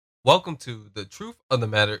Welcome to the Truth of the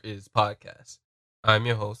Matter Is podcast. I'm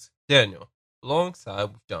your host, Daniel, alongside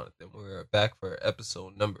with Jonathan. We're back for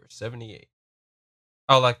episode number 78.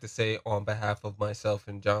 I would like to say on behalf of myself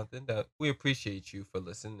and Jonathan that we appreciate you for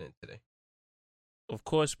listening in today. Of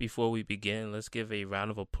course, before we begin, let's give a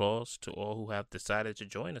round of applause to all who have decided to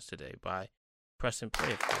join us today by pressing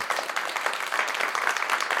play.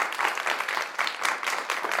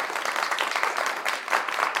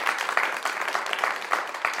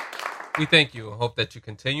 We thank you and hope that you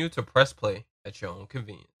continue to press play at your own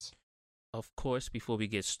convenience. Of course, before we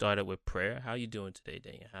get started with prayer, how you doing today,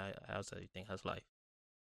 Daniel? How's everything? How's life?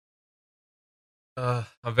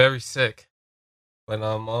 I'm very sick, but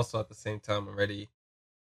I'm also at the same time I'm ready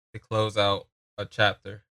to close out a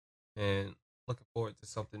chapter and looking forward to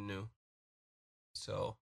something new.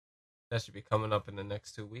 So that should be coming up in the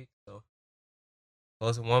next 2 weeks. So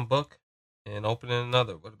closing one book and opening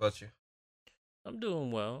another. What about you? I'm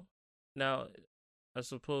doing well. Now, I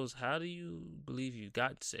suppose, how do you believe you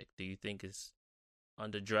got sick? Do you think it's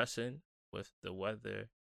underdressing with the weather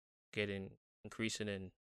getting increasing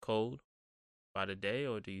in cold by the day,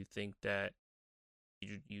 or do you think that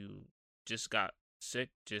you just got sick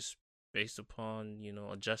just based upon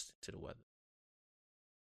adjusting to the weather?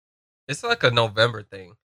 It's like a November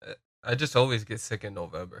thing. I just always get sick in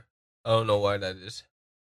November. I don't know why that is.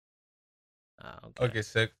 I'll Okay. get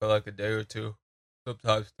sick for like a day or two,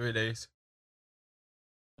 sometimes 3 days.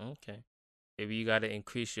 Okay. Maybe you got to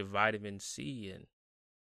increase your vitamin C and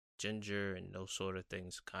ginger and those sort of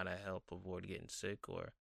things kind of help avoid getting sick.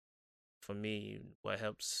 Or for me, what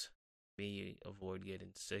helps me avoid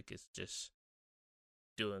getting sick is just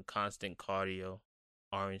doing constant cardio,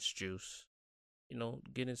 orange juice,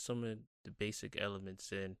 getting some of the basic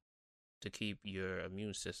elements in to keep your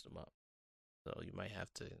immune system up. So you might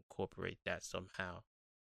have to incorporate that somehow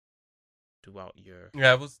throughout your.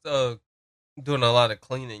 Yeah, I was doing a lot of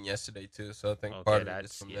cleaning yesterday too, so I think Okay, part of it is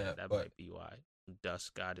that's, from yeah, that. that But might be why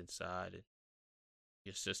dust got inside and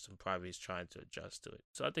your system probably is trying to adjust to it.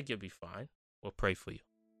 So I think you'll be fine. We'll pray for you.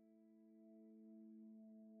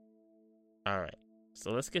 All right.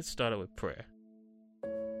 So let's get started with prayer.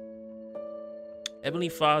 Heavenly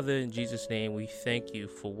Father, in Jesus' name, we thank you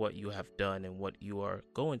for what you have done and what you are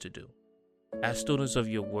going to do. As students of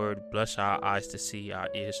your word, bless our eyes to see, our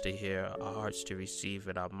ears to hear, our hearts to receive,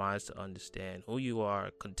 and our minds to understand who you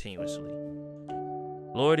are continuously.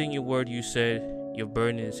 Lord, in your word, you said your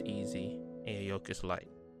burden is easy and your yoke is light.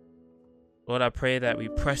 Lord, I pray that we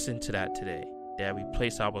press into that today, that we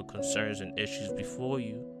place our concerns and issues before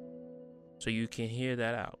you so you can hear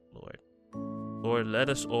that out, Lord. Lord, let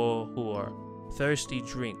us all who are thirsty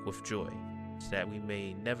drink with joy, so that we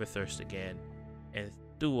may never thirst again, and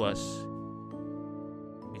through us,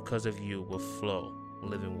 because of you, will flow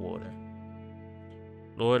living water.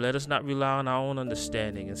 Lord, let us not rely on our own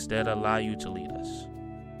understanding, instead allow you to lead us.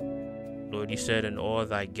 Lord, you said, in all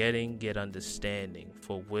thy getting, get understanding,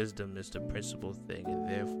 for wisdom is the principal thing, and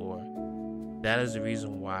therefore, that is the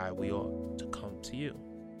reason why we ought to come to you.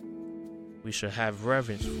 We should have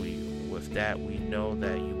reverence for you. With that, we know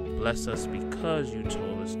that you will bless us, because you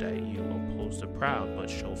told us that you oppose the proud, but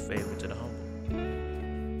show favor to the humble.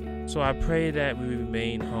 So I pray that we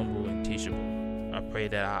remain humble and teachable. I pray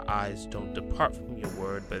that our eyes don't depart from your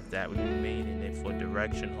word, but that we remain in it for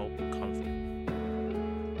direction, hope, and comfort.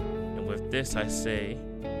 And with this, I say,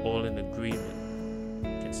 all in agreement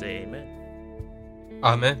can say amen.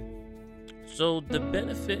 Amen. So the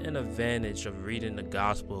benefit and advantage of reading the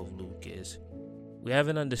Gospel of Luke is we have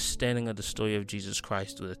an understanding of the story of Jesus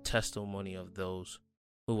Christ through the testimony of those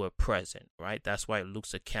who were present, right? That's why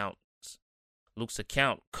Luke's account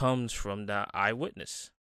comes from the eyewitness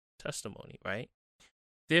testimony, right?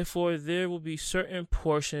 Therefore, there will be certain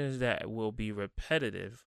portions that will be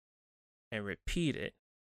repetitive and repeated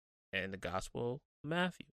in the Gospel of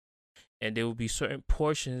Matthew. And there will be certain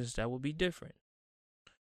portions that will be different.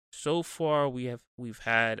 So far, we've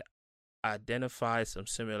had identified some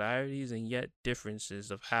similarities and yet differences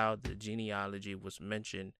of how the genealogy was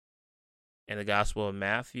mentioned in the Gospel of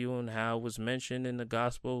Matthew and how it was mentioned in the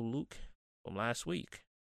Gospel of Luke from last week.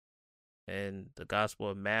 In the Gospel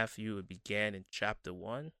of Matthew, it began in chapter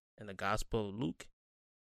 1. In the Gospel of Luke,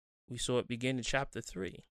 we saw it begin in chapter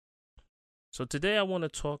 3. So today I want to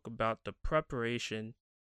talk about the preparation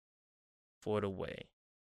for the way.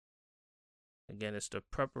 Again, it's the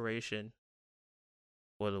preparation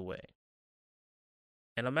for the way.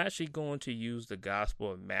 And I'm actually going to use the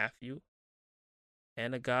Gospel of Matthew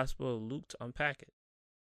and the Gospel of Luke to unpack it.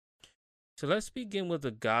 So let's begin with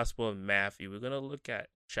the Gospel of Matthew. We're going to look at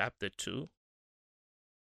chapter 2.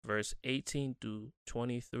 verse 18 to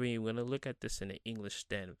 23. We're going to look at this in the English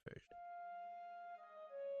Standard Version.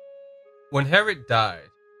 When Herod died,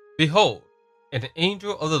 behold, an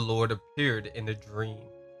angel of the Lord appeared in a dream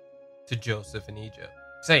to Joseph in Egypt,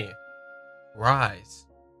 saying, Rise,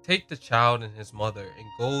 take the child and his mother, and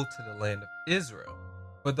go to the land of Israel,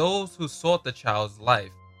 for those who sought the child's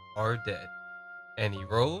life are dead. And he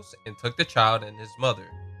rose and took the child and his mother,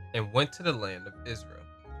 and went to the land of Israel.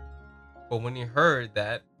 But when he heard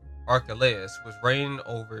that Archelaus was reigning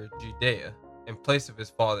over Judea in place of his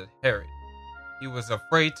father Herod, he was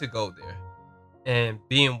afraid to go there, and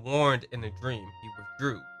being warned in a dream, he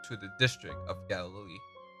withdrew to the district of Galilee.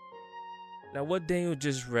 Now, what Daniel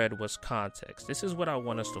just read was context. This is what I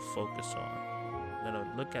want us to focus on. We're going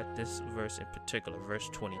to look at this verse in particular, verse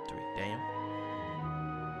 23. Daniel?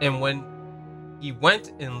 And when he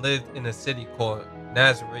went and lived in a city called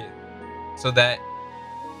Nazareth, so that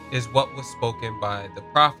is what was spoken by the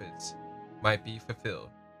prophets might be fulfilled,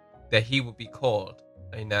 that he would be called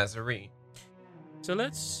a Nazarene. So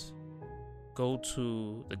let's go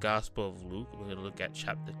to the Gospel of Luke. We're going to look at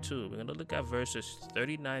chapter 2. We're going to look at verses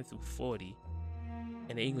 39 through 40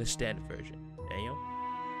 in the English Standard Version. Daniel?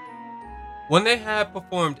 When they had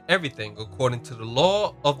performed everything according to the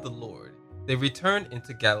law of the Lord, they returned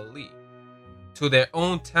into Galilee, to their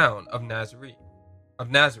own town of Nazareth.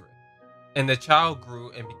 And the child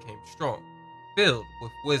grew and became strong, filled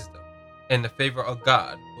with wisdom, and the favor of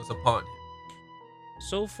God was upon him.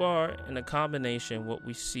 So far, in a combination, what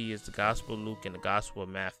we see is the Gospel of Luke and the Gospel of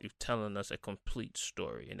Matthew telling us a complete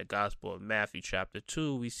story. In the Gospel of Matthew, chapter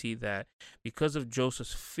 2, we see that because of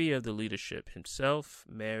Joseph's fear of the leadership, himself,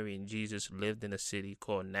 Mary, and Jesus lived in a city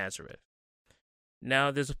called Nazareth. Now,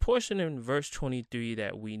 there's a portion in verse 23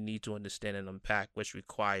 that we need to understand and unpack, which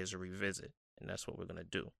requires a revisit, and that's what we're going to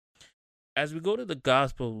do. As we go to the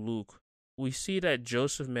Gospel of Luke, we see that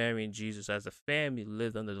Joseph, Mary, and Jesus as a family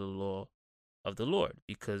lived under the law of the Lord,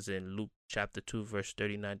 because in Luke chapter 2, verse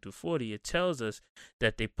 39 to 40, it tells us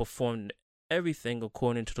that they performed everything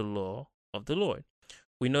according to the law of the Lord.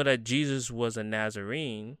 We know that Jesus was a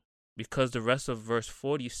Nazarene because the rest of verse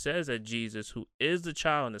 40 says that Jesus, who is the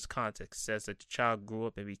child in this context, says that the child grew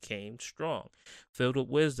up and became strong, filled with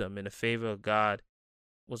wisdom, and the favor of God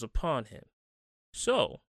was upon him.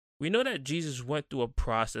 So, we know that Jesus went through a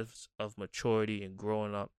process of maturity and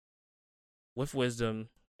growing up with wisdom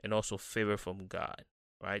and also favor from God,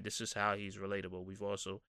 right? This is how he's relatable. We've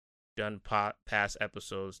also done past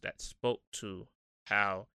episodes that spoke to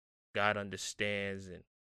how God understands, and,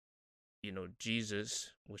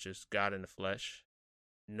 Jesus, which is God in the flesh,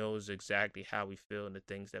 knows exactly how we feel and the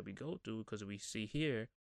things that we go through, because we see here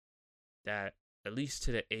that at least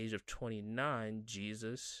to the age of 29,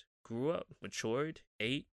 Jesus grew up, matured,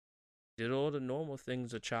 ate, did all the normal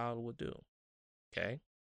things a child would do, okay?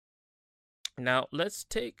 Now, let's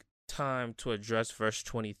take time to address verse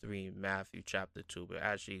 23 in Matthew chapter 2. We're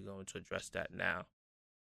actually going to address that now.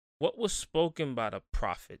 What was spoken by the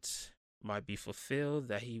prophets might be fulfilled,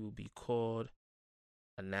 that he will be called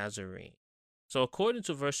a Nazarene. So according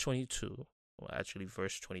to verse 22, well, actually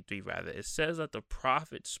verse 23 rather, it says that the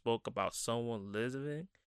prophet spoke about someone living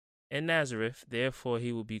in Nazareth, therefore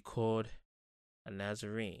he will be called a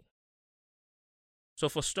Nazarene. So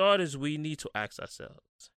for starters, we need to ask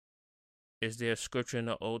ourselves, is there a scripture in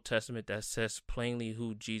the Old Testament that says plainly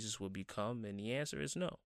who Jesus will become? And the answer is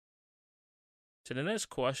no. So the next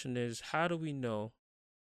question is, how do we know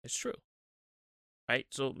it's true? Right?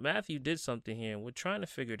 So Matthew did something here, and we're trying to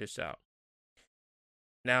figure this out.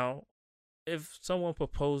 Now, if someone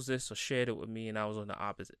proposed this or shared it with me and I was on the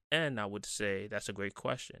opposite end, I would say that's a great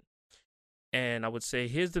question. And I would say,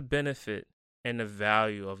 here's the benefit and the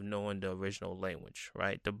value of knowing the original language,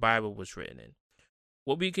 right? The Bible was written in.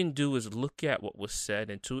 What we can do is look at what was said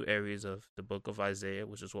in two areas of the book of Isaiah,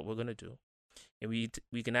 which is what we're going to do. And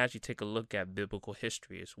we can actually take a look at biblical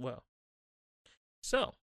history as well.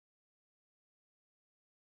 So,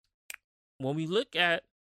 when we look at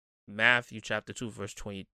Matthew chapter 2, verse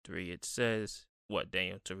 23, it says, what,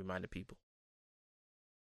 Daniel, to remind the people?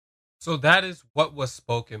 So that is what was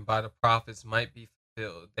spoken by the prophets might be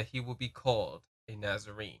fulfilled, that he will be called a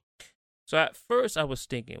Nazarene. So at first I was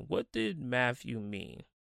thinking, what did Matthew mean?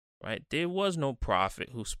 Right? There was no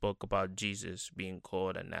prophet who spoke about Jesus being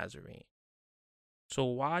called a Nazarene. So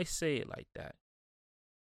why say it like that?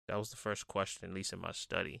 That was the first question, at least in my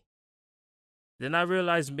study. Then I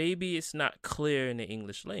realized maybe it's not clear in the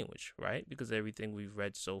English language, right? Because everything we've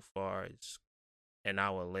read so far is in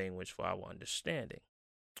our language for our understanding.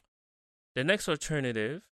 The next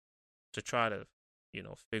alternative to try to,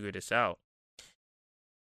 figure this out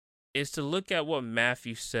is to look at what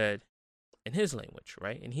Matthew said in his language,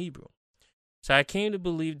 right? In Hebrew. So I came to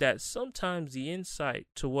believe that sometimes the insight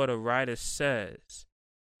to what a writer says,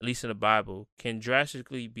 at least in the Bible, can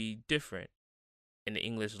drastically be different in the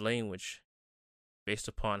English language based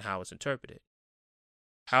upon how it's interpreted.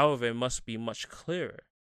 However, it must be much clearer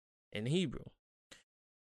in Hebrew.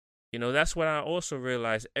 That's when I also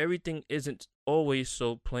realized everything isn't always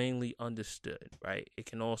so plainly understood, right? It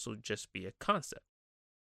can also just be a concept.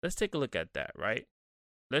 Let's take a look at that, right?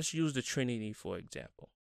 Let's use the Trinity, for example.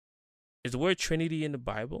 Is the word Trinity in the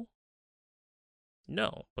Bible?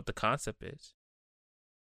 No, but the concept is.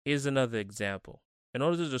 Here's another example. In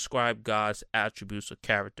order to describe God's attributes or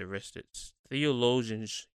characteristics,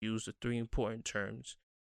 theologians use the three important terms,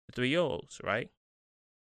 the three O's, right?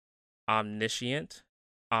 Omniscient,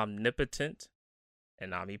 omnipotent,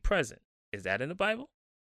 and omnipresent. Is that in the Bible?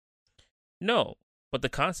 No, but the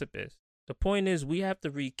concept is. The point is we have to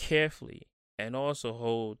read carefully and also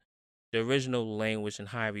hold the original language in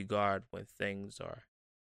high regard when things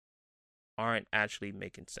aren't actually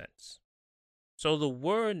making sense. So the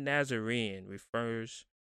word Nazarene refers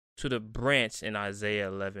to the branch in Isaiah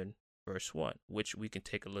 11, verse 1, which we can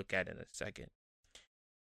take a look at in a second.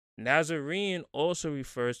 Nazarene also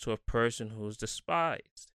refers to a person who's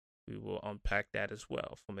despised. We will unpack that as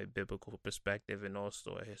well from a biblical perspective and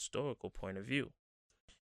also a historical point of view.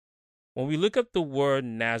 When we look up the word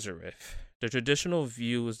Nazareth, the traditional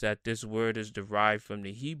view is that this word is derived from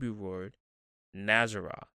the Hebrew word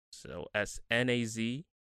Nazarah. So Nazara.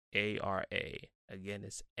 Again,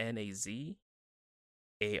 it's Nazara.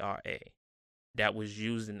 That was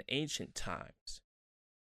used in ancient times.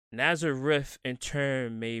 Nazareth, in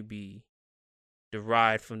turn, may be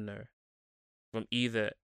derived from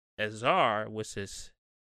either Azar, which is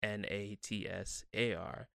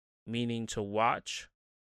Natsar, meaning to watch,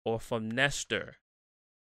 or from Nestor,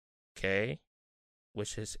 okay,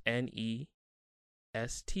 which is Nestr,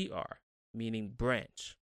 meaning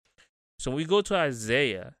branch. So when we go to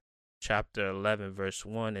Isaiah chapter 11, verse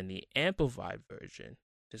 1 in the Amplified Version,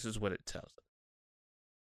 this is what it tells us.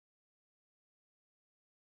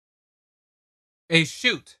 A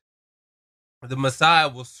shoot, the Messiah,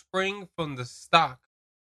 will spring from the stock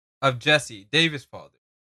of Jesse, David's father,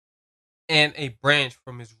 and a branch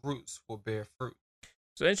from his roots will bear fruit.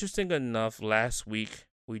 So interesting enough, last week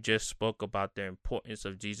we just spoke about the importance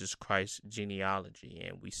of Jesus Christ's genealogy,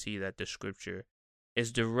 and we see that the scripture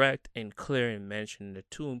is direct and clear in mentioning the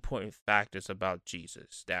two important factors about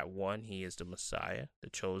Jesus. That one, he is the Messiah, the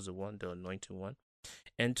chosen one, the anointed one.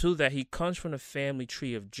 And two, that he comes from the family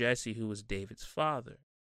tree of Jesse, who was David's father.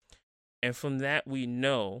 And from that we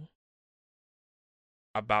know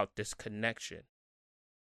about this connection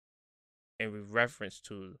in reference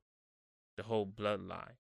to the whole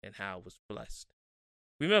bloodline and how it was blessed.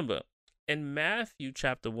 Remember, in Matthew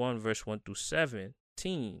chapter 1, verse 1 through 17,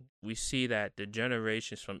 we see that the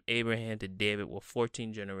generations from Abraham to David were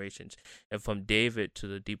 14 generations, and from David to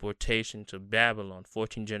the deportation to Babylon,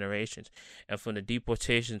 14 generations, and from the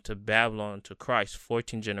deportation to Babylon to Christ,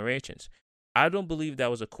 14 generations. I don't believe that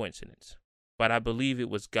was a coincidence, but I believe it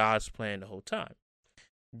was God's plan the whole time.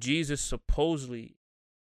 Jesus supposedly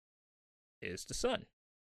is the son,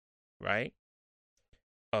 right,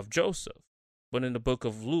 of Joseph. But in the book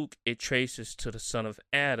of Luke, it traces to the son of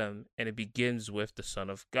Adam, and it begins with the son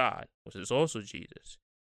of God, which is also Jesus,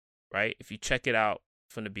 right? If you check it out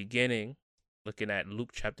from the beginning, looking at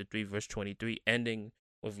Luke chapter 3, verse 23, ending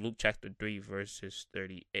with Luke chapter 3, verses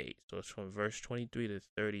 38. So it's from verse 23 to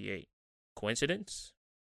 38. Coincidence?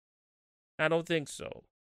 I don't think so.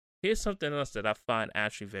 Here's something else that I find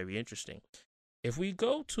actually very interesting. If we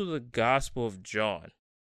go to the Gospel of John,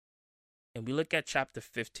 and we look at chapter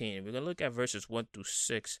 15, we're going to look at verses 1 through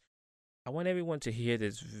 6. I want everyone to hear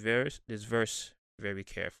this verse very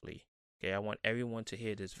carefully. Okay, I want everyone to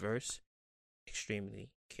hear this verse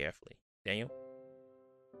extremely carefully. Daniel?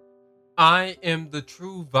 I am the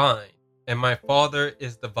true vine, and my Father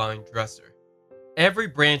is the vine dresser. Every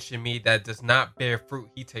branch in me that does not bear fruit,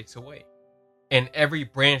 he takes away. And every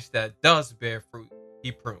branch that does bear fruit,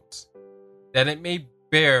 he prunes, that it may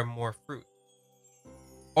bear more fruit.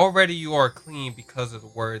 Already you are clean because of the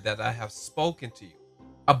word that I have spoken to you.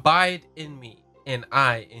 Abide in me, and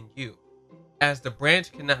I in you. As the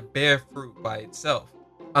branch cannot bear fruit by itself,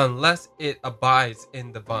 unless it abides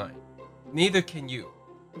in the vine, neither can you,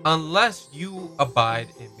 unless you abide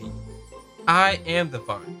in me. I am the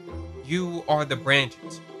vine, you are the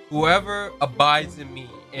branches. Whoever abides in me,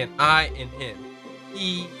 and I in him,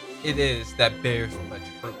 he it is that bears much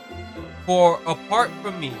fruit. For apart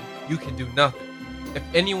from me, you can do nothing. If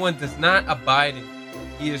anyone does not abide in me,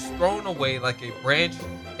 he is thrown away like a branch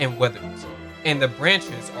and withers, and the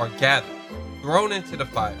branches are gathered thrown into the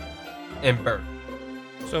fire, and burned.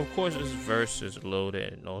 So, of course, this verse is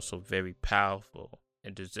loaded and also very powerful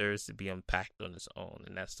and deserves to be unpacked on its own.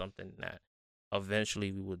 And that's something that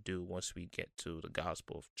eventually we will do once we get to the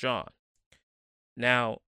Gospel of John.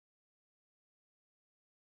 Now,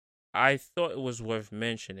 I thought it was worth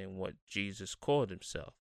mentioning what Jesus called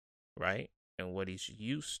himself, right? And what he's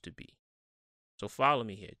used to be. So follow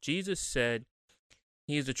me here. Jesus said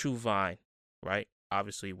he is the true vine, right?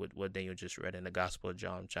 Obviously, what Daniel just read in the Gospel of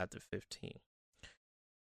John, chapter 15.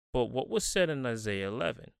 But what was said in Isaiah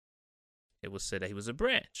 11? It was said that he was a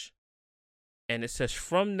branch. And it says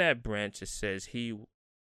from that branch, it says he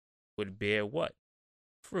would bear what?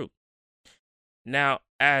 Fruit. Now,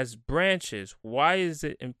 as branches, why is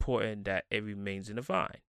it important that it remains in the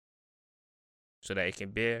vine? So that it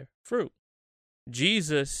can bear fruit.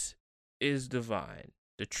 Jesus is the vine,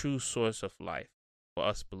 the true source of life for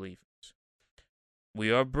us believers.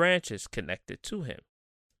 We are branches connected to him,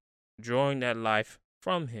 drawing that life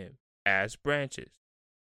from him as branches,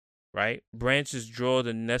 right? Branches draw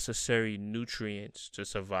the necessary nutrients to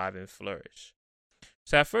survive and flourish.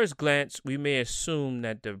 So at first glance, we may assume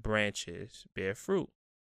that the branches bear fruit.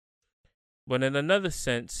 But in another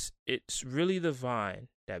sense, it's really the vine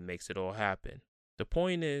that makes it all happen. The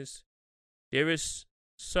point is, there is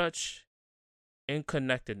such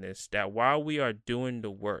interconnectedness that while we are doing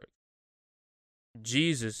the work,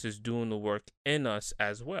 Jesus is doing the work in us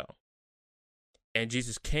as well. And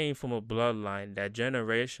Jesus came from a bloodline that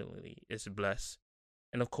generationally is blessed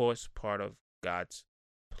and, of course, part of God's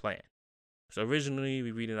plan. So originally,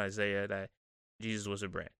 we read in Isaiah that Jesus was a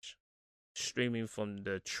branch streaming from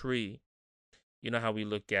the tree. You know how we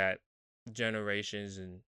look at generations,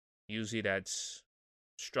 and usually that's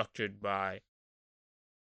structured by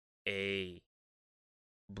a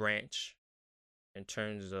branch in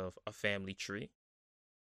terms of a family tree.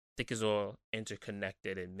 I think it's all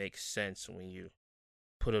interconnected and makes sense when you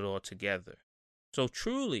put it all together. So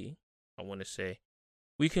truly, I want to say,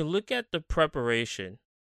 we can look at the preparation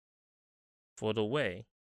for the way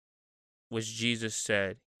which Jesus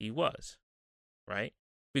said he was, right?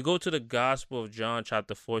 We go to the Gospel of John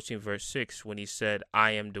chapter 14 verse 6 when he said,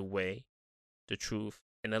 I am the way, the truth,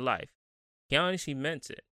 and the life. He honestly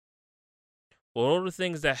meant it. All the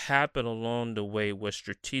things that happened along the way were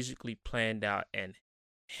strategically planned out and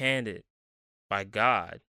handed by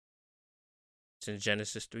God since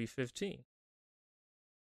Genesis 3:15.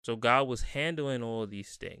 So God was handling all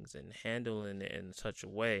these things and handling it in such a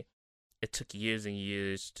way it took years and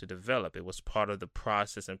years to develop. It was part of the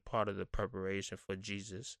process and part of the preparation for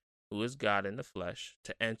Jesus, who is God in the flesh,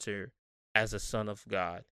 to enter as a son of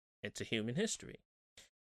God into human history.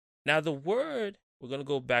 Now the word, we're going to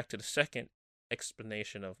go back to the second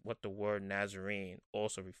explanation of what the word Nazarene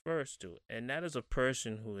also refers to, and that is a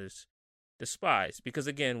person who is despised. Because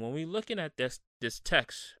again, when we're looking at this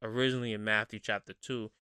text originally in Matthew chapter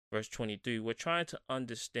 2 verse 23, we're trying to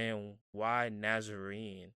understand why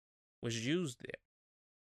Nazarene was used there,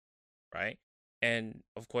 right? And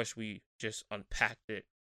of course we just unpacked it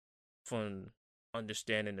from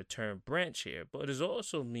understanding the term branch here, but it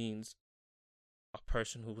also means a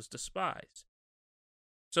person who was despised.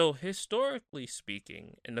 So historically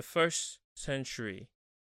speaking, in the first century,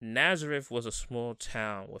 Nazareth was a small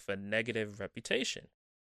town with a negative reputation.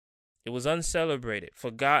 It was uncelebrated,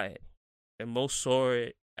 forgotten, and most saw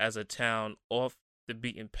it as a town off the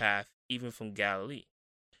beaten path, even from Galilee.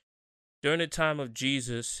 During the time of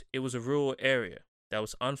Jesus, it was a rural area that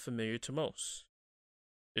was unfamiliar to most.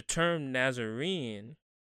 The term Nazarene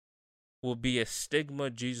will be a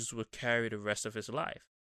stigma Jesus would carry the rest of his life.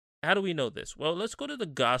 How do we know this? Well, let's go to the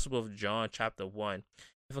Gospel of John chapter 1.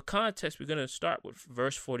 For context, we're going to start with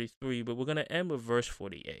verse 43, but we're going to end with verse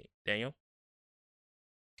 48. Daniel?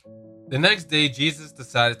 The next day, Jesus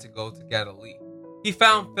decided to go to Galilee. He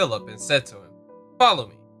found Philip and said to him, "Follow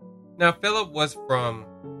me." Now Philip was from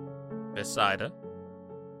Bethsaida,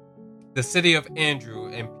 the city of Andrew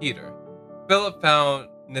and Peter. Philip found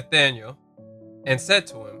Nathanael and said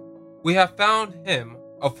to him, "We have found him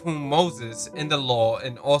of whom Moses in the law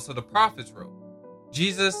and also the prophets wrote,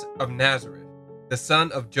 Jesus of Nazareth, the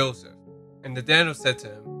son of Joseph." And Nathanael said to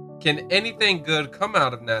him, "Can anything good come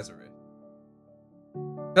out of Nazareth?"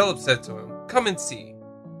 Philip said to him, "Come and see."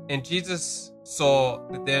 And Jesus saw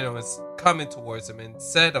Nathanael coming towards him and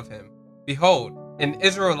said of him, "Behold, an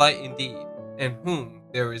Israelite indeed, in whom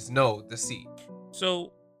there is no deceit."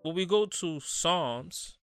 So when we go to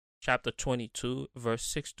Psalms chapter 22, verse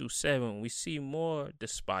 6 through 7, we see more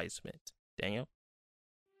despisement. Daniel?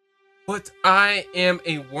 "But I am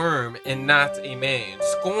a worm and not a man,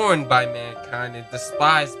 scorned by mankind and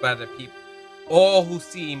despised by the people. All who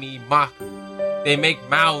see me mock me. They make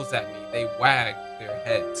mouths at me. They wag their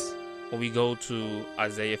heads. When we go to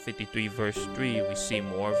Isaiah 53 verse 3, we see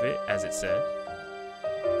more of it, as it said.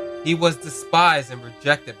 He was despised and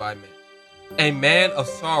rejected by men, a man of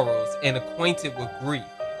sorrows and acquainted with grief.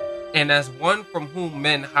 And as one from whom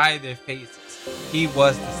men hide their faces, he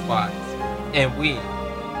was despised, and we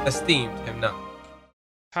esteemed him not.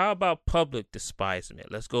 How about public despisement?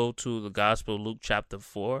 Let's go to the Gospel of Luke chapter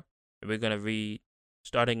 4, and we're going to read,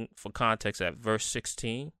 starting for context at verse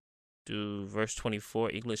 16 to verse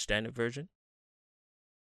 24, English Standard Version.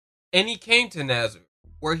 And he came to Nazareth,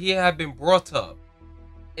 where he had been brought up,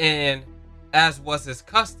 and as was his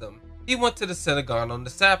custom, he went to the synagogue on the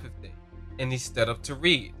Sabbath day, and he stood up to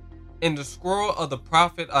read. And the scroll of the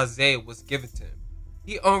prophet Isaiah was given to him.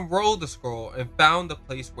 He unrolled the scroll and found the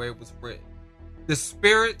place where it was written, "The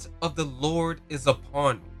Spirit of the Lord is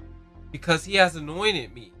upon me, because he has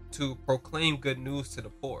anointed me to proclaim good news to the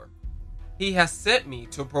poor. He has sent me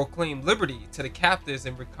to proclaim liberty to the captives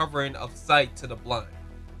and recovering of sight to the blind,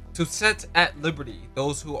 to set at liberty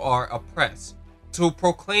those who are oppressed, to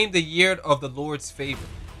proclaim the year of the Lord's favor."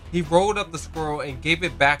 He rolled up the scroll and gave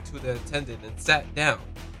it back to the attendant and sat down.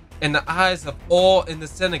 And the eyes of all in the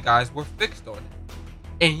synagogues were fixed on him.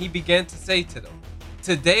 And he began to say to them,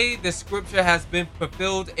 "Today the scripture has been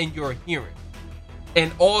fulfilled in your hearing."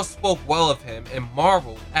 And all spoke well of him and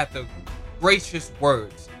marveled at the gracious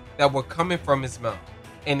words that were coming from his mouth.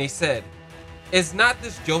 And they said, "Is not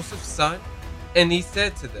this Joseph's son?" And he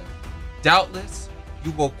said to them, "Doubtless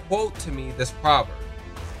you will quote to me this proverb,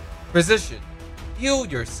 'Physician, heal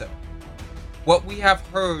yourself. What we have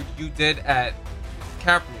heard you did at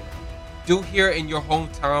Capernaum, do here in your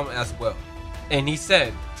hometown as well." And he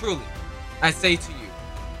said, "Truly, I say to you,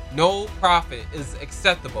 no prophet is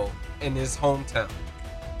acceptable in his hometown."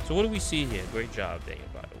 So what do we see here? Great job, Daniel,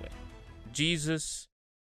 by the way. Jesus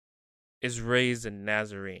is raised in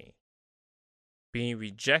Nazarene, being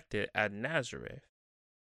rejected at Nazareth.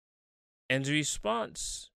 And the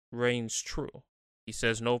response reigns true. He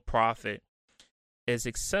says no prophet is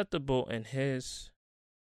acceptable in his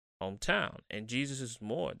hometown. And Jesus is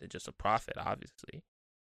more than just a prophet, obviously.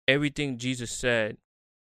 Everything Jesus said,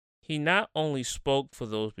 he not only spoke for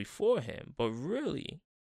those before him, but really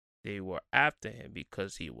they were after him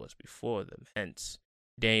because he was before them. Hence,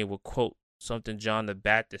 Daniel will quote something John the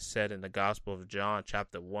Baptist said in the Gospel of John,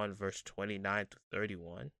 chapter 1, verse 29 to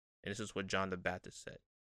 31. And this is what John the Baptist said.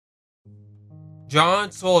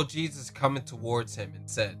 John saw Jesus coming towards him and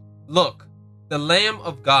said, "Look, the Lamb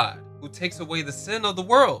of God who takes away the sin of the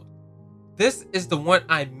world. This is the one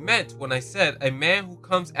I meant when I said, a man who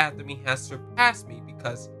comes after me has surpassed me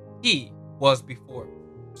because he was before me."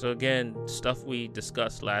 So again, stuff we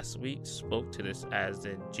discussed last week spoke to this as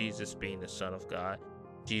in Jesus being the Son of God,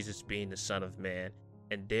 Jesus being the Son of Man,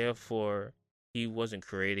 and therefore he wasn't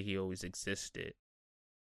created, he always existed.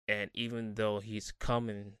 And even though he's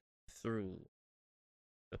coming through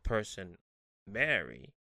the person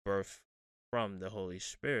Mary, birth from the Holy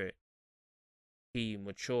Spirit, he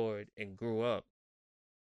matured and grew up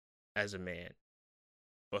as a man.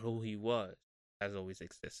 But who he was has always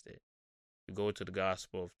existed. We go to the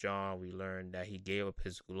Gospel of John, we learn that he gave up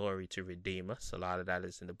his glory to redeem us. A lot of that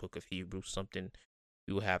is in the book of Hebrews, something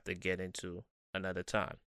we will have to get into another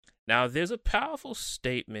time. Now, there's a powerful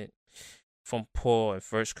statement from Paul in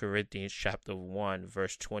 1 Corinthians chapter 1,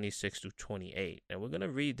 verse 26 to 28. And we're going to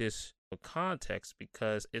read this for context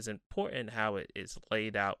because it's important how it is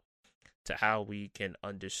laid out to how we can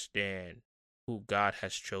understand who God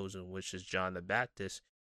has chosen, which is John the Baptist,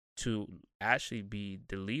 to actually be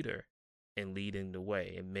the leader in leading the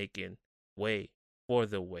way and making way for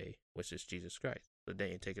the way, which is Jesus Christ. So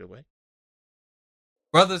Daniel, take it away.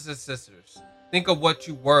 Brothers and sisters, think of what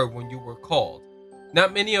you were when you were called.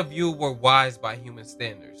 Not many of you were wise by human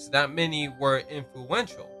standards. Not many were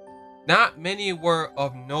influential. Not many were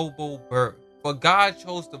of noble birth. But God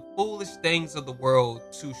chose the foolish things of the world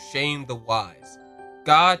to shame the wise.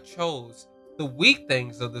 God chose the weak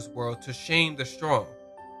things of this world to shame the strong.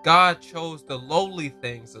 God chose the lowly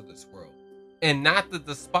things of this world, and not the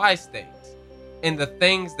despised things, and the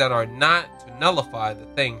things that are not, to nullify the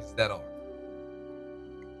things that are.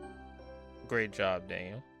 Great job,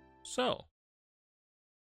 Daniel. So,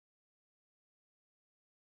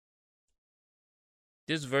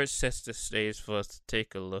 this verse sets the stage for us to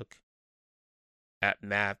take a look at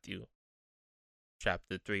Matthew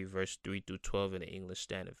chapter 3, verse 3 through 12 in the English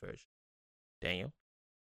Standard Version. Daniel?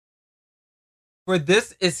 For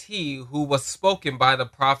this is he who was spoken by the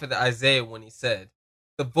prophet Isaiah when he said,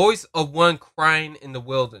 "The voice of one crying in the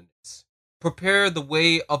wilderness, prepare the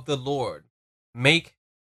way of the Lord, make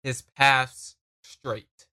his paths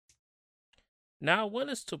straight. Now I want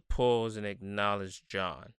us to pause and acknowledge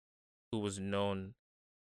John, who was known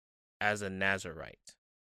as a Nazarite.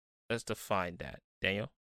 Let's define that.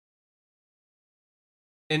 Daniel?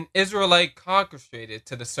 An Israelite consecrated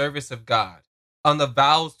to the service of God, on the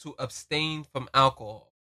vows to abstain from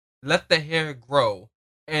alcohol, let the hair grow,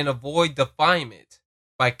 and avoid defilement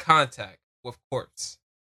by contact with corpse.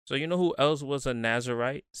 So you know who else was a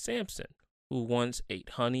Nazarite? Samson, who once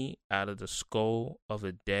ate honey out of the skull of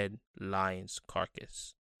a dead lion's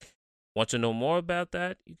carcass. Want to know more about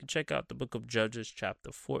that? You can check out the book of Judges,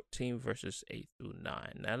 chapter 14, verses 8 through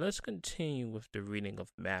 9. Now let's continue with the reading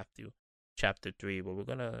of Matthew, chapter 3, but we're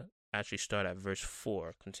going to actually start at verse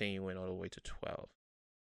 4, continuing all the way to 12.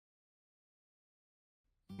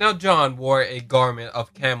 Now John wore a garment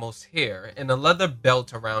of camel's hair and a leather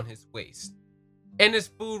belt around his waist, and his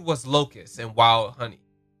food was locusts and wild honey.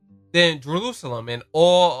 Then Jerusalem and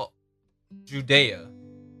all Judea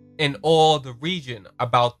and all the region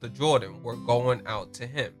about the Jordan were going out to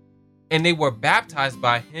him, and they were baptized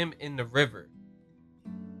by him in the river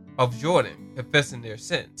of Jordan, confessing their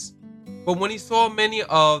sins. But when he saw many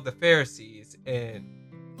of the Pharisees and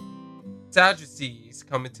Sadducees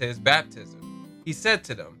coming to his baptism, he said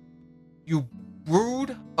to them, "You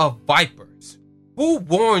brood of vipers, who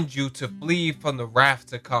warned you to flee from the wrath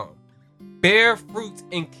to come? Bear fruit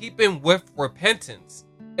in keeping with repentance,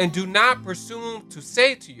 and do not presume to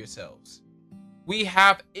say to yourselves, 'We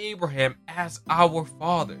have Abraham as our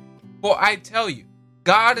father.' For I tell you,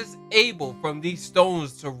 God is able from these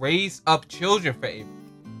stones to raise up children for Abraham.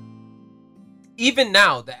 Even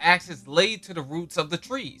now the axe is laid to the roots of the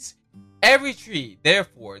trees. Every tree,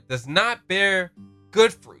 therefore, does not bear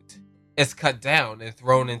good fruit is cut down and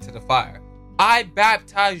thrown into the fire. I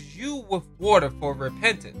baptize you with water for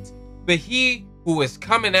repentance, but he who is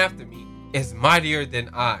coming after me is mightier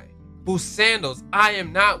than I, whose sandals I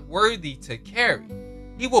am not worthy to carry.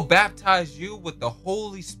 He will baptize you with the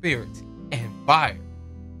Holy Spirit and fire.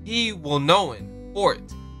 He will know it, for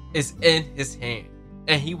it is in his hand,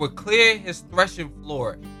 and he will clear his threshing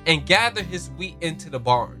floor and gather his wheat into the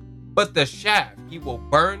barn. But the chaff he will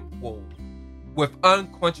burn with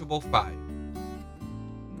unquenchable fire."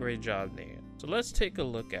 Great job there. So let's take a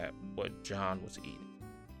look at what John was eating.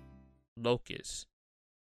 Locusts.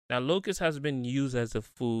 Now, locust has been used as a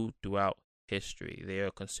food throughout history. They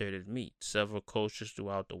are considered meat. Several cultures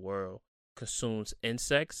throughout the world consumes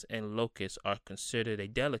insects, and locusts are considered a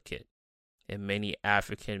delicacy in many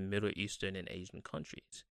African, Middle Eastern, and Asian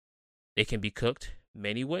countries. They can be cooked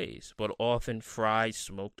many ways, but often fried,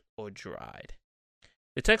 smoked, or dried.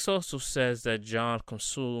 The text also says that John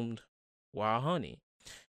consumed wild honey.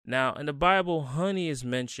 Now, in the Bible, honey is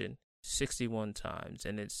mentioned 61 times,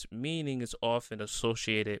 and its meaning is often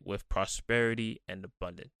associated with prosperity and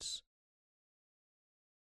abundance.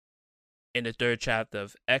 In the 3rd chapter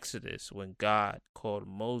of Exodus, when God called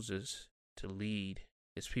Moses to lead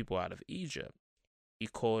his people out of Egypt, he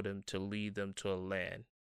called him to lead them to a land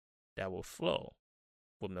that will flow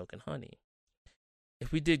with milk and honey.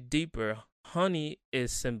 If we dig deeper, honey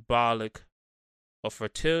is symbolic of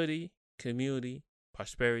fertility, community,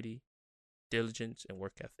 prosperity, diligence, and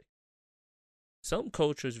work ethic. Some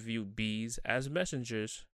cultures view bees as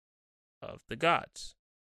messengers of the gods.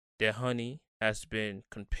 Their honey has been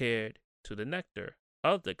compared to the nectar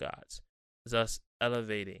of the gods, thus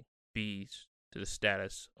elevating bees to the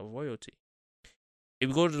status of royalty. If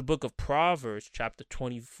we go to the book of Proverbs, chapter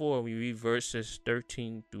 24, we read verses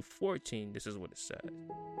 13 through 14, this is what it says.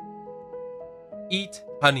 "Eat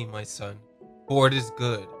honey, my son, for it is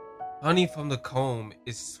good. Honey from the comb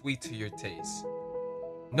is sweet to your taste.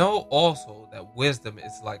 Know also that wisdom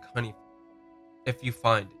is like honey. If you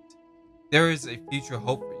find it, there is a future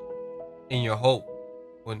hope for you, and your hope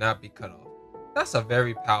will not be cut off." That's a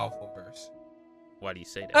very powerful verse. Why do you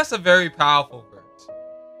say that? That's a very powerful verse.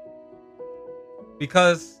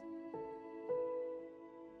 Because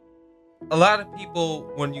a lot of people,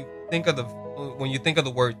 when you think of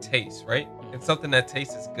the word taste, right? And something that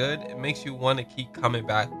tastes good, it makes you want to keep coming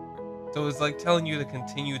back. So it's like telling you to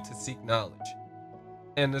continue to seek knowledge.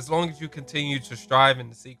 And as long as you continue to strive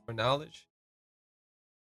and to seek for knowledge,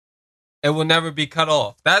 it will never be cut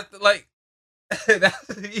off. That's like,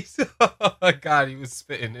 oh God, he was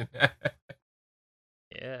spitting in that.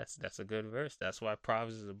 Yes, that's a good verse. That's why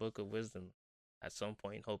Proverbs is a book of wisdom. At some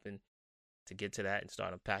point, hoping to get to that and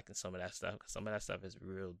start unpacking some of that stuff, because some of that stuff is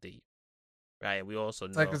real deep, right? And we also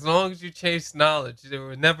know, like, as long as you chase knowledge,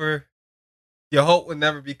 your hope would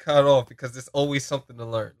never be cut off, because there's always something to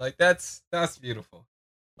learn. Like, that's beautiful.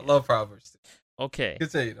 I love Proverbs. Okay.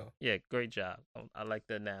 Continue though. Yeah, great job. I like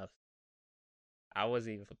the analysis. I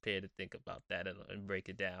wasn't even prepared to think about that and break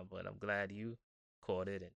it down, but I'm glad you caught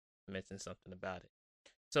it and mentioned something about it.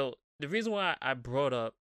 So the reason why I brought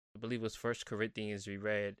up, I believe it was First Corinthians we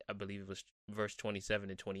read, I believe it was verse 27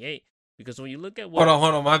 and 28, because when you look at what...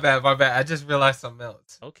 Hold on, my bad. I just realized something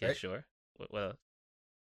else. Okay, right? sure. Well,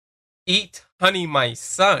 Eat honey, my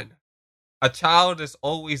son. A child is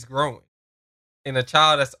always growing, and a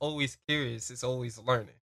child that's always curious is always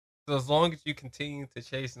learning. So as long as you continue to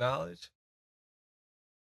chase knowledge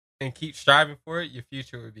and keep striving for it, your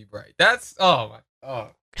future would be bright. That's oh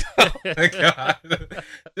my god.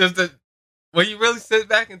 Just when you really sit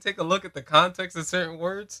back and take a look at the context of certain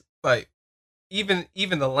words, like even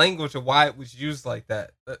the language of why it was used like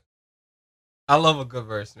that. I love a good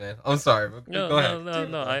verse, man. I'm sorry, but go ahead.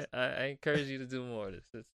 No. I encourage you to do more of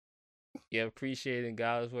this. You're appreciating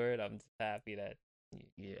God's word. I'm just happy that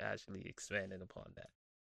you're actually expanding upon that.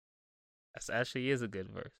 That actually is a good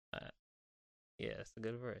verse. Yeah, it's a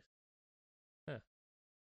good verse. Huh.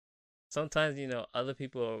 Sometimes, other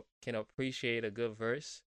people can appreciate a good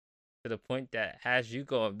verse to the point that has you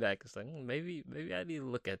going back. It's like, maybe I need to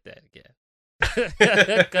look at that again.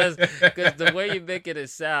 Because the way you're making it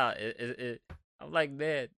sound, I'm like,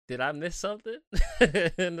 man, did I miss something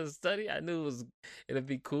in the study? I knew it'd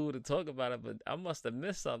be cool to talk about it, but I must have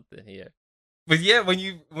missed something here. But yeah, when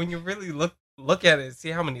you really look at it and see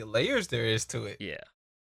how many layers there is to it. Yeah.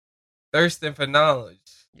 Thirsting for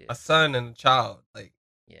knowledge. Yeah. A son and a child. Like,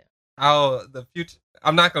 yeah. How the future...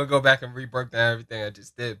 I'm not going to go back and re-break down everything I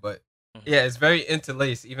just did, but yeah, it's very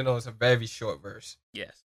interlaced, even though it's a very short verse.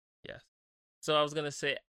 Yes. So I was going to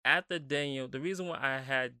say, the reason why I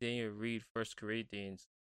had Daniel read 1 Corinthians,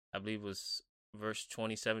 I believe it was verse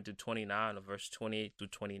 27 to 29 or verse 28 to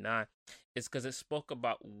 29, is because it spoke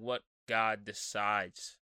about what God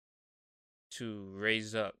decides to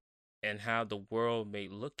raise up and how the world may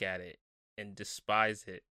look at it and despise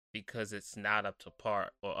it because it's not up to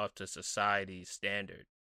par or up to society's standard.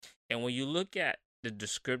 And when you look at the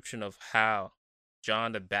description of how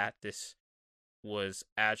John the Baptist was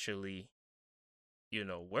actually,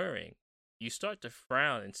 wearing, you start to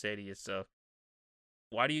frown and say to yourself,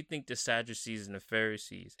 why do you think the Sadducees and the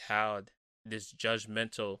Pharisees had this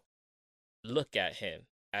judgmental look at him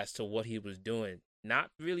as to what he was doing, not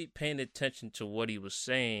really paying attention to what he was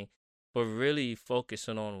saying, but really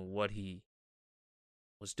focusing on what he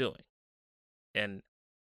was doing and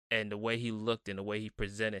the way he looked and the way he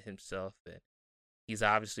presented himself? And he's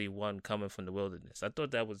obviously one coming from the wilderness. I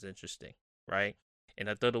thought that was interesting, right? And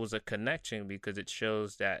I thought it was a connection because it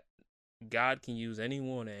shows that God can use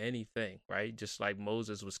anyone or anything, right? Just like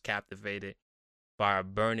Moses was captivated by a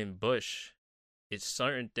burning bush. It's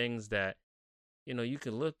certain things that, you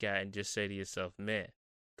can look at and just say to yourself, man,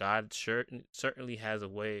 God certainly has a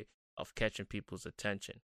way of catching people's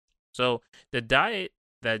attention. So the diet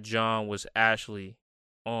that John was actually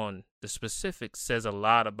on, the specifics, says a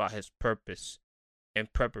lot about his purpose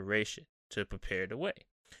and preparation to prepare the way.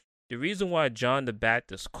 The reason why John the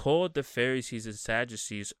Baptist called the Pharisees and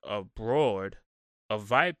Sadducees a brood of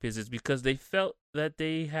vipers is because they felt that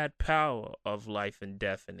they had power of life and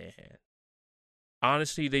death in their hand.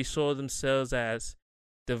 Honestly, they saw themselves as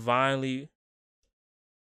divinely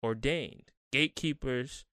ordained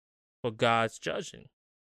gatekeepers for God's judging,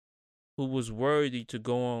 who was worthy to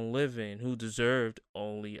go on living, who deserved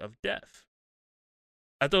only of death.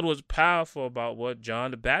 I thought it was powerful about what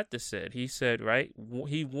John the Baptist said. He said, right,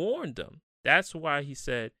 he warned them. That's why he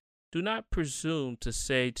said, do not presume to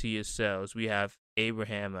say to yourselves, we have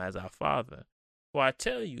Abraham as our father. For I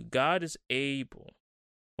tell you, God is able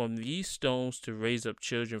from these stones to raise up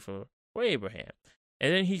children for Abraham.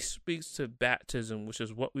 And then he speaks to baptism, which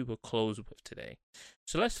is what we will close with today.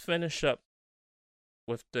 So let's finish up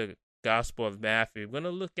with the Gospel of Matthew. We're going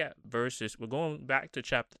to look at verses. We're going back to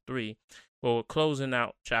chapter 3. Well, we're closing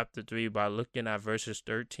out chapter 3 by looking at verses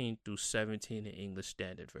 13 through 17 in English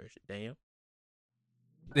Standard Version. Daniel?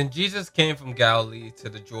 Then Jesus came from Galilee to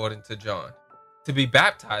the Jordan to John, to be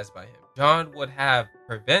baptized by him. John would have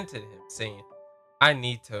prevented him, saying, I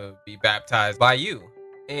need to be baptized by you,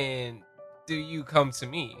 and do you come to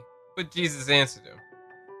me? But Jesus answered him,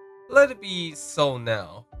 let it be so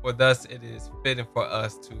now, for thus it is fitting for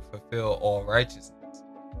us to fulfill all righteousness.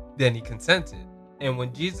 Then he consented. And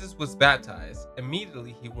when Jesus was baptized,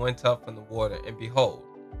 immediately he went up from the water, and behold,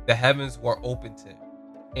 the heavens were opened to him.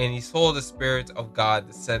 And he saw the Spirit of God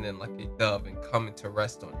descending like a dove and coming to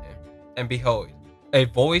rest on him. And behold, a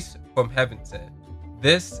voice from heaven said,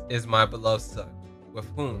 this is my beloved Son, with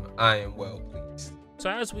whom I am well pleased.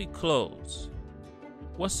 So as we close,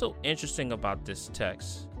 what's so interesting about this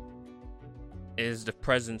text is the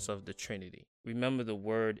presence of the Trinity. Remember, the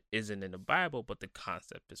word isn't in the Bible, but the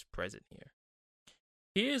concept is present here.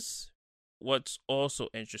 Here's what's also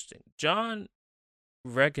interesting. John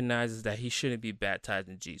recognizes that he shouldn't be baptized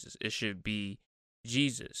in Jesus. It should be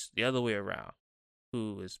Jesus, the other way around,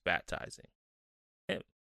 who is baptizing him.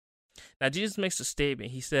 Now, Jesus makes a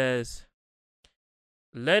statement. He says,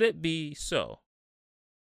 "Let it be so.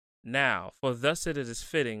 Now, for thus it is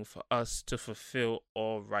fitting for us to fulfill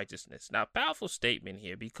all righteousness." Now, powerful statement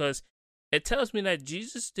here, because it tells me that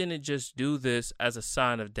Jesus didn't just do this as a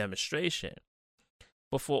sign of demonstration,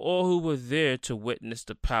 but for all who were there to witness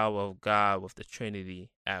the power of God with the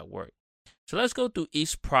Trinity at work. So let's go through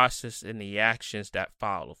each process and the actions that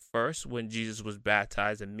follow. First, when Jesus was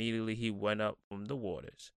baptized, immediately he went up from the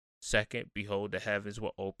waters. Second, behold, the heavens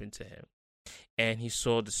were opened to him, and he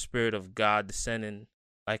saw the Spirit of God descending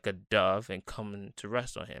like a dove and coming to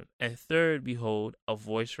rest on him. And third, behold, a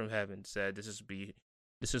voice from heaven said, This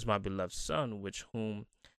is my beloved Son, with whom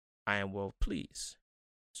I am well pleased.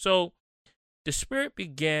 So the Spirit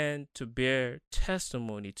began to bear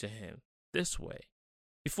testimony to him this way.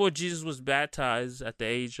 Before Jesus was baptized at the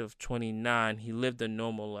age of 29, he lived a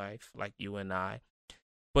normal life like you and I.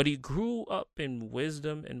 But he grew up in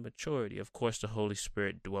wisdom and maturity. Of course, the Holy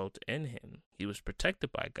Spirit dwelt in him. He was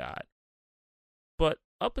protected by God. But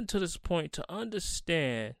up until this point, to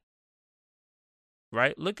understand,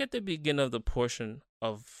 right, look at the beginning of the portion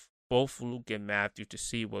of both Luke and Matthew to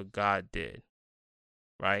see what God did,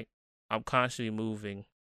 right? I'm constantly moving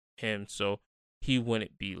him so he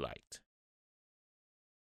wouldn't be liked.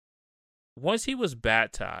 Once he was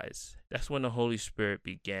baptized, that's when the Holy Spirit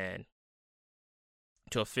began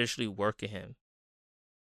to officially work in him,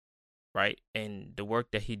 right? And the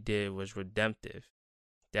work that he did was redemptive.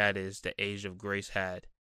 That is, the age of grace had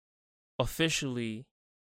officially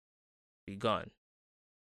begun.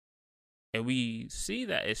 And we see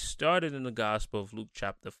that it started in the Gospel of Luke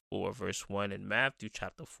chapter 4, verse 1, and Matthew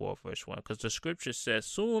chapter 4, verse 1, because the scripture says,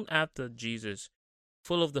 soon after Jesus,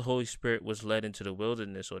 full of the Holy Spirit, was led into the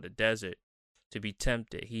wilderness or the desert to be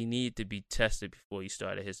tempted. He needed to be tested before he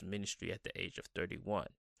started his ministry at the age of 31.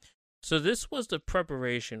 So this was the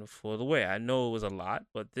preparation for the way. I know it was a lot,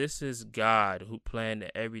 but this is God who planned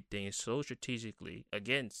everything so strategically,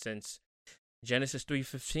 again, since Genesis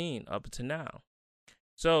 3:15 up to now.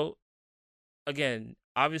 So, again,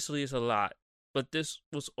 obviously it's a lot, but this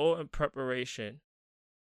was all in preparation,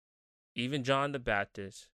 even John the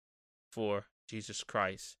Baptist, for Jesus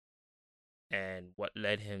Christ and what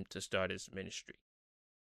led him to start his ministry.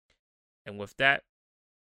 And with that,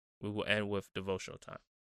 we will end with devotional time.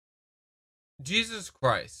 Jesus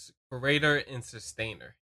Christ, creator and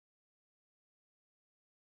sustainer.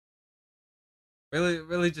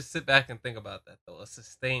 Really just sit back and think about that, though. A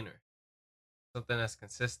sustainer. Something that's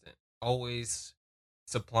consistent. Always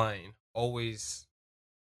supplying. Always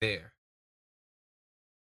there.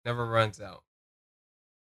 Never runs out.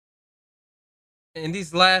 In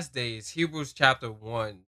these last days, Hebrews chapter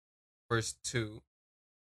 1, verse 2,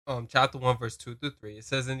 chapter 1, verse 2 through 3, it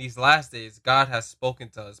says, in these last days, God has spoken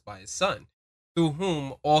to us by his Son, through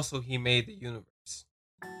whom also he made the universe.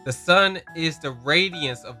 The Son is the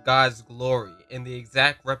radiance of God's glory and the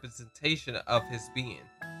exact representation of his being,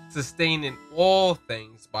 sustaining all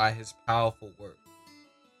things by his powerful word.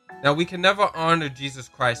 Now, we can never honor Jesus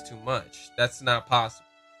Christ too much. That's not possible.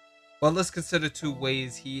 But let's consider two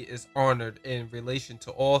ways he is honored in relation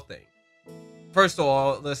to all things. First of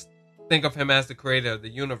all, let's think of him as the creator of the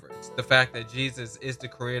universe. The fact that Jesus is the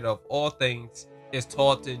creator of all things is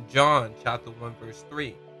taught in John chapter 1, verse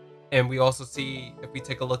 3. And we also see, if we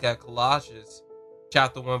take a look at Colossians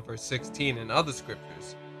chapter 1, verse 16 and other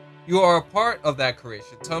scriptures, you are a part of that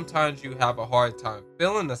creation. Sometimes you have a hard time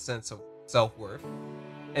feeling a sense of self-worth.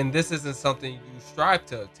 And this isn't something you strive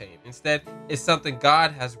to obtain. Instead, it's something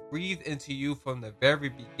God has breathed into you from the very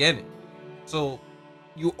beginning. So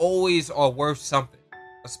you always are worth something,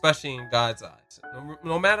 especially in God's eyes.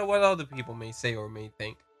 No matter what other people may say or may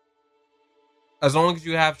think. As long as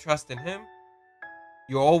you have trust in him,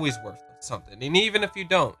 you're always worth something. And even if you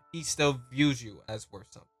don't, he still views you as worth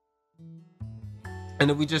something. And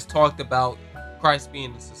then we just talked about Christ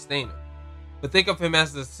being the sustainer. But think of him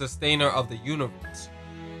as the sustainer of the universe.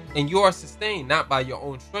 And you are sustained not by your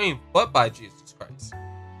own strength, but by Jesus Christ.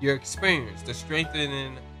 Your experience, the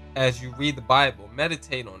strengthening as you read the Bible,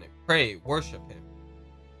 meditate on it, pray, worship him.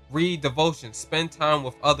 Read devotions, spend time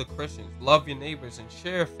with other Christians, love your neighbors, and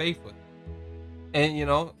share faith with them.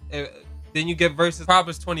 And, then you get verses,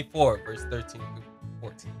 Proverbs 24, verse 13 through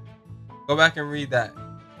 14. Go back and read that.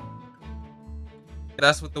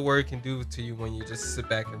 That's what the word can do to you when you just sit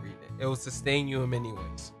back and read it. It will sustain you in many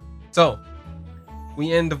ways. So,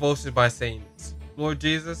 we end devotion by saying this. Lord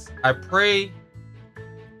Jesus, I pray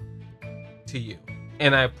to you,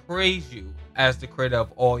 and I praise you as the creator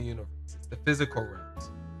of all universes, the physical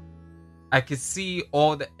realms. I can see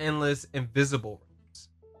all the endless invisible realms,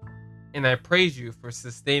 and I praise you for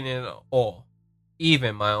sustaining it all,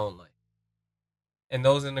 even my own life. And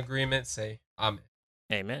those in agreement say, Amen.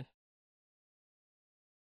 Amen.